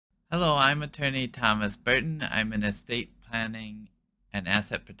Hello, I'm attorney Thomas Burton. I'm an estate planning and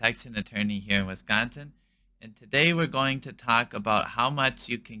asset protection attorney here in Wisconsin. And today we're going to talk about how much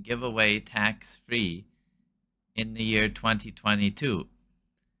you can give away tax-free in the year 2022.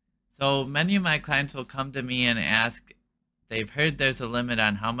 So many of my clients will come to me and ask, they've heard there's a limit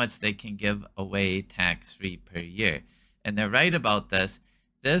on how much they can give away tax-free per year. And they're right about this.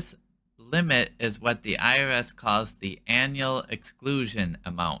 This limit is what the IRS calls the annual exclusion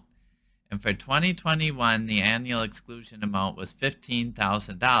amount. And for 2021, the annual exclusion amount was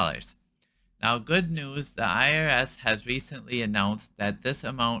 $15,000. Now, good news, the IRS has recently announced that this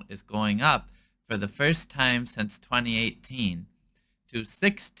amount is going up for the first time since 2018 to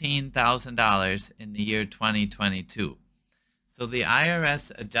 $16,000 in the year 2022. So the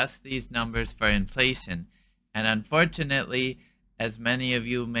IRS adjusts these numbers for inflation. And unfortunately, as many of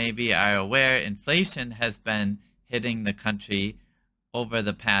you maybe are aware, inflation has been hitting the country over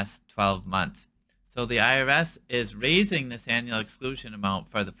the past 12 months. So the IRS is raising this annual exclusion amount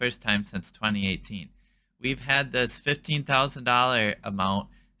for the first time since 2018. We've had this $15,000 amount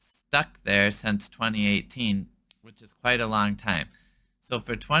stuck there since 2018, which is quite a long time. So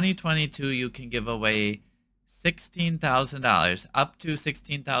for 2022, you can give away $16,000, up to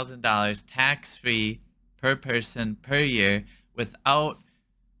 $16,000 tax-free per person per year without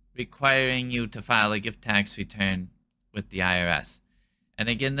requiring you to file a gift tax return with the IRS. And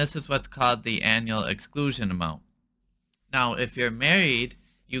again, this is what's called the annual exclusion amount. Now, if you're married,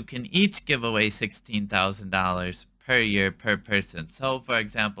 you can each give away $16,000 per year per person. So, for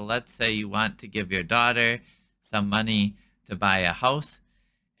example, let's say you want to give your daughter some money to buy a house,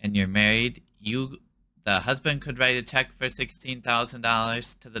 and you're married. The husband could write a check for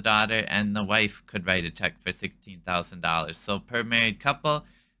 $16,000 to the daughter, and the wife could write a check for $16,000. So per married couple,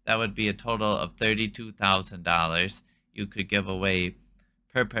 that would be a total of $32,000 you could give away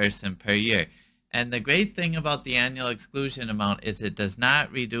per person per year. And the great thing about the annual exclusion amount is it does not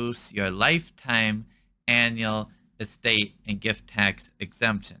reduce your lifetime annual estate and gift tax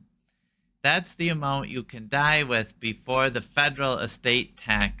exemption. That's the amount you can die with before the federal estate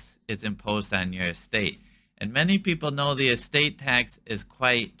tax is imposed on your estate. And many people know the estate tax is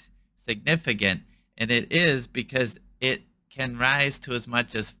quite significant, and it is because it can rise to as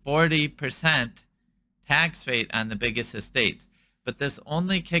much as 40% tax rate on the biggest estates. But this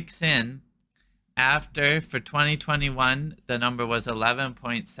only kicks in after, for 2021, the number was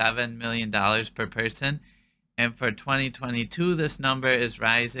 $11.7 million per person. And for 2022, this number is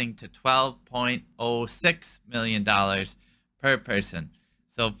rising to $12.06 million per person.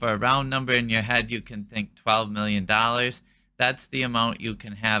 So for a round number in your head, you can think $12 million. That's the amount you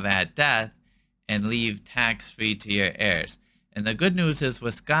can have at death and leave tax-free to your heirs. And the good news is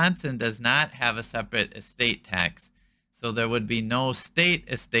Wisconsin does not have a separate estate tax. So there would be no state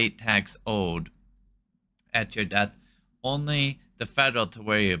estate tax owed at your death, only the federal to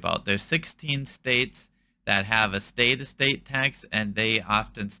worry about. There's 16 states that have a state estate tax, and they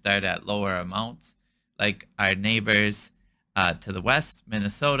often start at lower amounts. Like our neighbors to the west,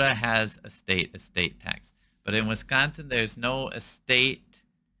 Minnesota has a state estate tax. But in Wisconsin, there's no state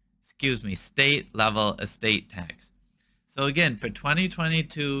level estate tax. So again, for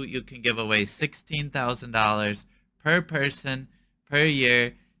 2022, you can give away $16,000 per person per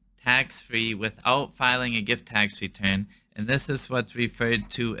year tax-free without filing a gift tax return. And this is what's referred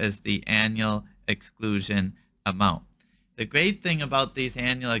to as the annual exclusion amount. The great thing about these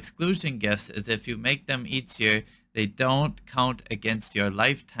annual exclusion gifts is if you make them each year, they don't count against your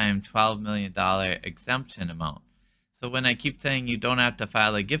lifetime $12 million exemption amount. So when I keep saying you don't have to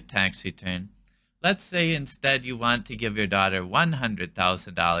file a gift tax return, let's say instead you want to give your daughter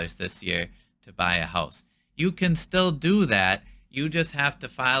 $100,000 this year to buy a house. You can still do that. You just have to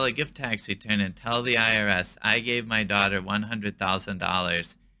file a gift tax return and tell the IRS, I gave my daughter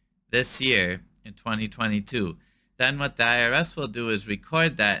 $100,000 this year in 2022. Then what the IRS will do is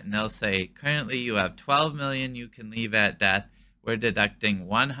record that, and they'll say, currently you have $12 million you can leave at death. We're deducting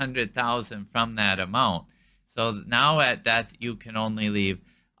 $100,000 from that amount. So now at death, you can only leave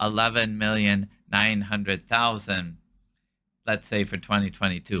 $11,900,000, let's say for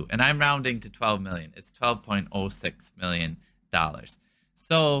 2022. And I'm rounding to 12 million. It's $12.06 million.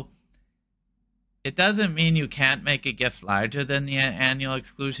 So it doesn't mean you can't make a gift larger than the annual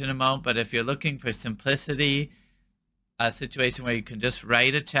exclusion amount, but if you're looking for simplicity, a situation where you can just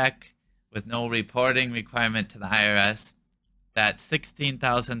write a check with no reporting requirement to the IRS, that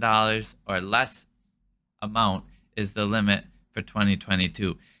 $16,000 or less amount is the limit for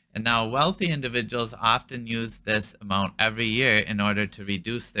 2022. And now wealthy individuals often use this amount every year in order to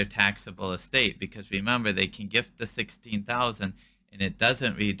reduce their taxable estate, because remember, they can gift the $16,000 and it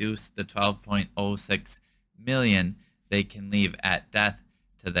doesn't reduce the 12.06 million they can leave at death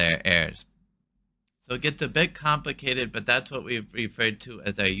to their heirs. So it gets a bit complicated, but that's what we've referred to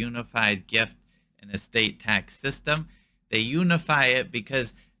as our unified gift and estate tax system. They unify it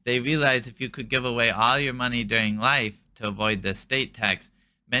because they realize if you could give away all your money during life to avoid the estate tax,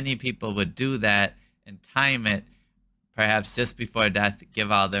 many people would do that and time it perhaps just before death,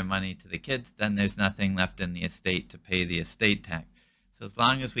 give all their money to the kids, then there's nothing left in the estate to pay the estate tax. So as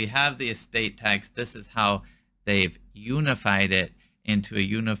long as we have the estate tax, this is how they've unified it into a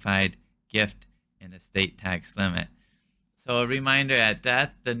unified gift and estate tax limit. So a reminder, at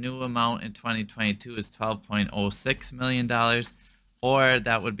death, the new amount in 2022 is $12.06 million, or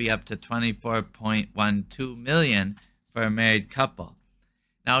that would be up to $24.12 million for a married couple.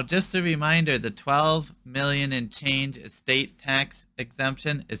 Now, just a reminder, the $12 million and change estate tax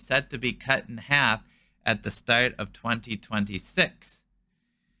exemption is set to be cut in half at the start of 2026.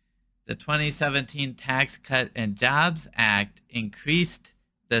 The 2017 Tax Cut and Jobs Act increased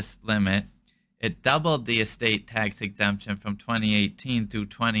this limit. It doubled the estate tax exemption from 2018 through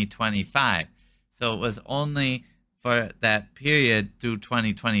 2025. So it was only for that period through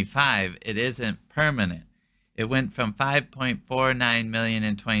 2025. It isn't permanent. It went from 5.49 million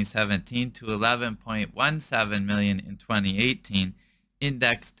in 2017 to 11.17 million in 2018,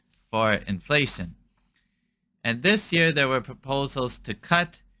 indexed for inflation. And this year there were proposals to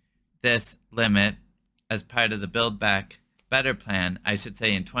cut this limit as part of the Build Back Better plan. I should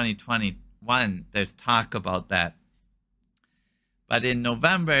say in 2021 there's talk about that. But in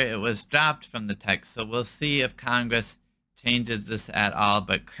November it was dropped from the text, so we'll see if Congress changes this at all.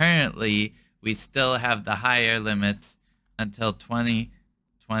 But currently we still have the higher limits until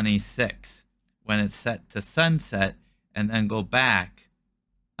 2026, when it's set to sunset and then go back.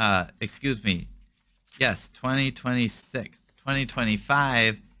 2026.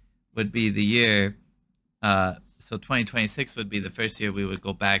 2025 would be the year, so 2026 would be the first year we would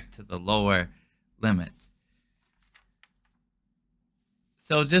go back to the lower limits.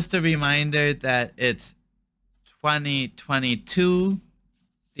 So just a reminder that it's 2022,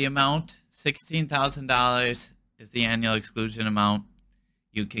 the amount, $16,000 is the annual exclusion amount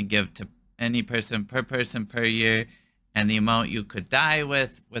you can give to any person per year, and the amount you could die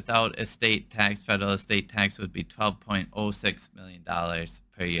with without estate tax, federal estate tax, would be $12.06 million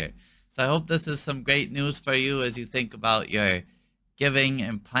per year. So I hope this is some great news for you as you think about your giving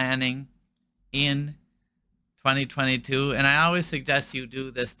and planning in 2022. And I always suggest you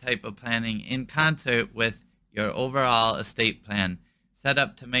do this type of planning in concert with your overall estate plan, set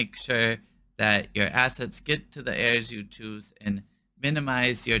up to make sure that your assets get to the heirs you choose and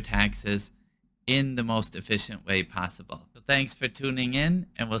minimize your taxes in the most efficient way possible. So thanks for tuning in,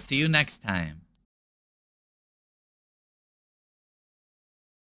 and we'll see you next time.